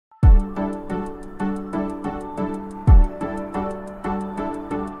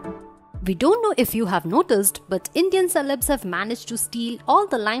We don't know if you have noticed, but Indian celebs have managed to steal all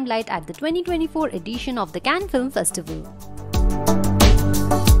the limelight at the 2024 edition of the Cannes Film Festival.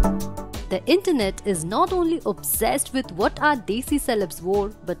 The internet is not only obsessed with what our desi celebs wore,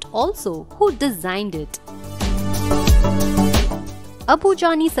 but also who designed it.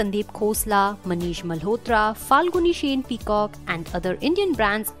 Jani Sandeep Khosla, Manish Malhotra, Falguni Shane Peacock and other Indian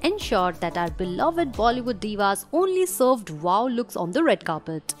brands ensured that our beloved Bollywood divas only served wow looks on the red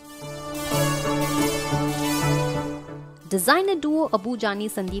carpet. Designer duo Jani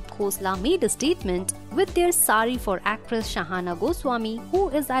Sandeep Khosla made a statement with their sari for actress Shahana Goswami, who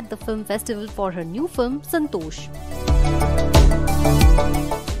is at the film festival for her new film Santosh.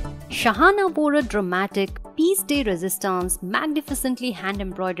 Shahana wore a dramatic, Peace Day Resistance, magnificently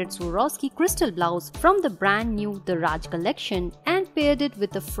hand-embroidered Swarovski crystal blouse from the brand new The Raj collection and paired it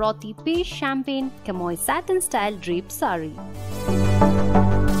with a frothy beige champagne chamois satin-style draped sari.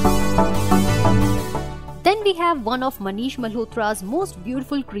 Then we have one of Manish Malhotra's most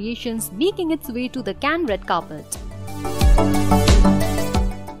beautiful creations making its way to the Cannes red carpet.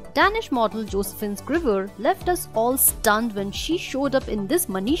 Danish model Josephine Scriver left us all stunned when she showed up in this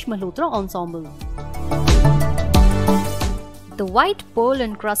Manish Malhotra ensemble. The white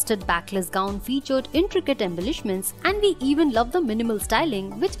pearl-encrusted backless gown featured intricate embellishments, and we even loved the minimal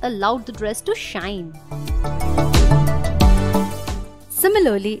styling which allowed the dress to shine.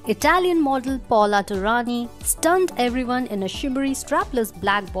 Similarly, Italian model Paola Turani stunned everyone in a shimmery strapless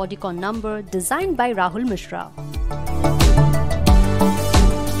black bodycon number designed by Rahul Mishra.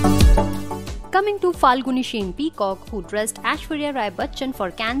 Coming to Falguni Shane Peacock, who dressed Aishwarya Rai Bachchan for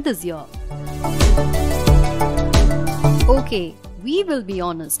Cannes this year. Okay, we will be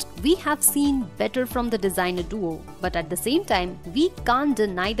honest, we have seen better from the designer duo, but at the same time, we can't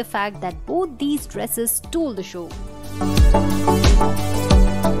deny the fact that both these dresses stole the show.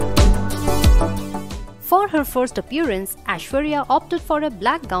 For her first appearance, Aishwarya opted for a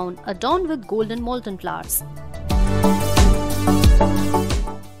black gown adorned with golden molten flowers.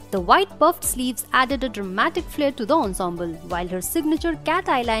 The white puffed sleeves added a dramatic flair to the ensemble, while her signature cat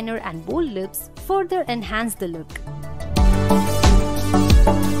eyeliner and bold lips further enhanced the look.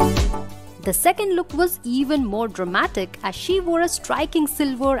 The second look was even more dramatic as she wore a striking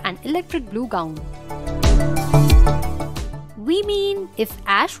silver and electric blue gown. We mean, if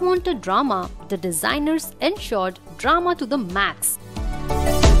Ash wanted drama, the designers ensured drama to the max.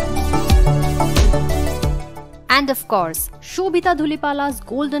 And of course, Shobhita Dhulipala's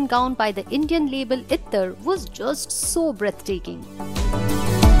golden gown by the Indian label Ittar was just so breathtaking.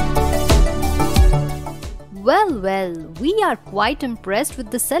 Well, we are quite impressed with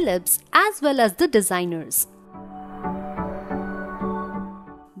the celebs as well as the designers.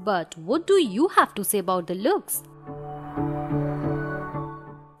 But what do you have to say about the looks?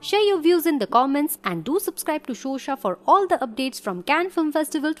 Share your views in the comments and do subscribe to Shosha for all the updates from Cannes Film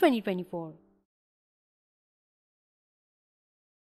Festival 2024.